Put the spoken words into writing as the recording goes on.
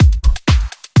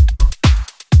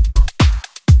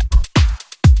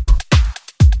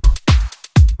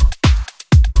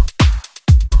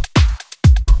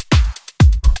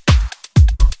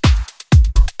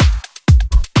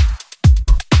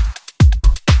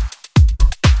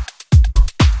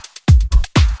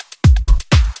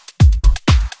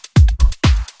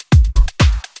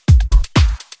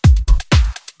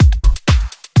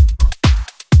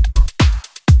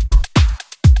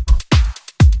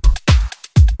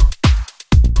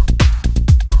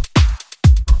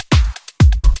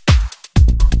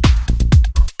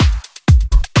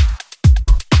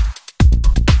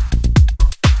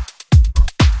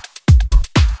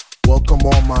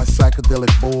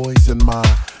psychedelic boys and my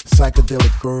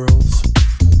psychedelic girls.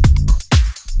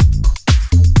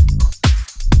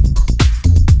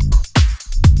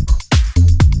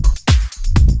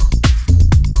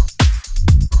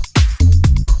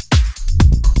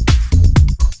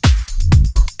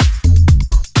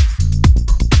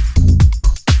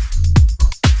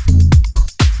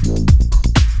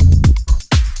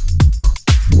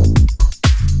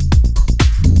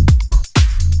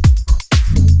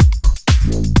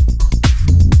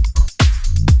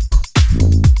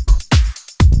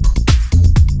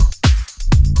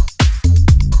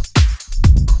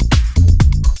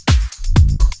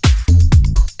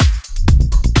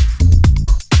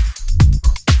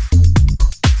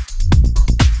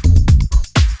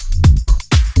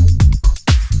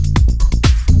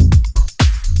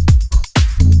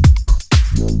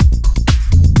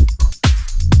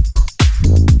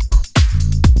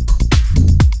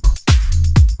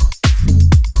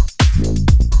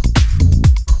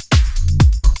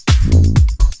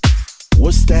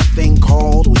 What's that thing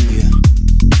called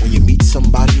when you meet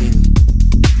somebody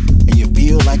and you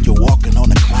feel like you're walking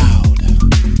on a cloud?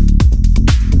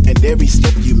 And every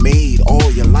step you made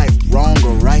all your life, wrong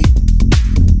or right,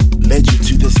 led you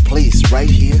to this place right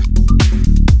here,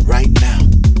 right now.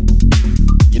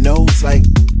 You know, it's like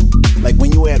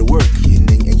when you were at work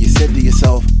and you said to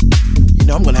yourself, you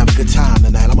know, I'm gonna have a good time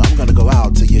tonight. I'm gonna go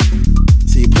out. So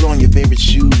you put on your favorite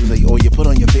shoes or you put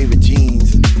on your favorite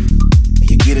jeans and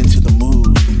you get into the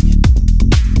mood.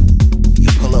 You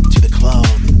pull up to the club.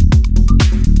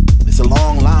 It's a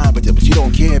long line, but you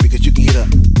don't care because you can hear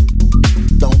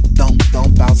the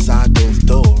thump outside those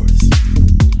doors.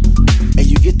 And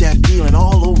you get that feeling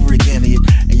all over again,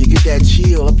 and you get that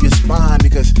chill up your spine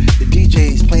because the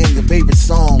DJ's playing your favorite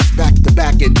songs back to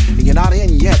back, and you're not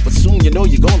in yet, but soon you know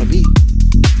you're gonna be.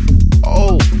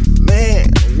 Oh man,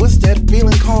 what's that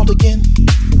feeling called again?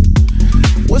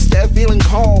 What's that feeling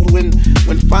called when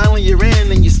finally you're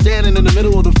in and you're standing in the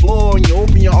middle of the floor and you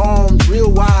open your arms real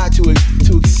wide to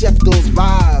accept those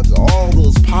vibes, all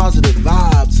those positive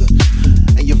vibes,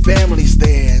 and your family's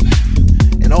there,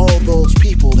 and all those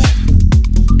people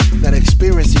that are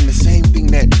experiencing the same thing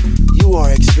that you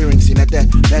are experiencing at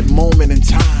that moment in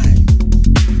time.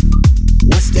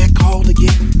 What's that called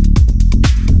again?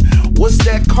 What's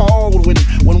that called when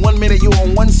 1 minute you're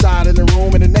on one side of the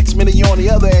room and the next minute you're on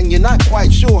the other and you're not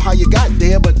quite sure how you got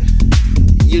there, but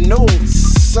you know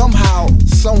somehow,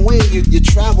 somewhere you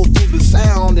travel through the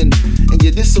sound and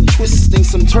you did some twisting,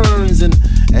 some turns and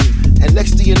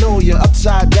next thing you know you're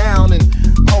upside down and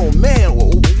oh man,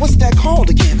 what's that called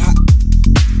again?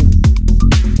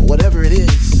 Whatever it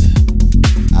is,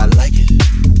 I like it.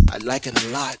 I like it a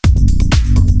lot.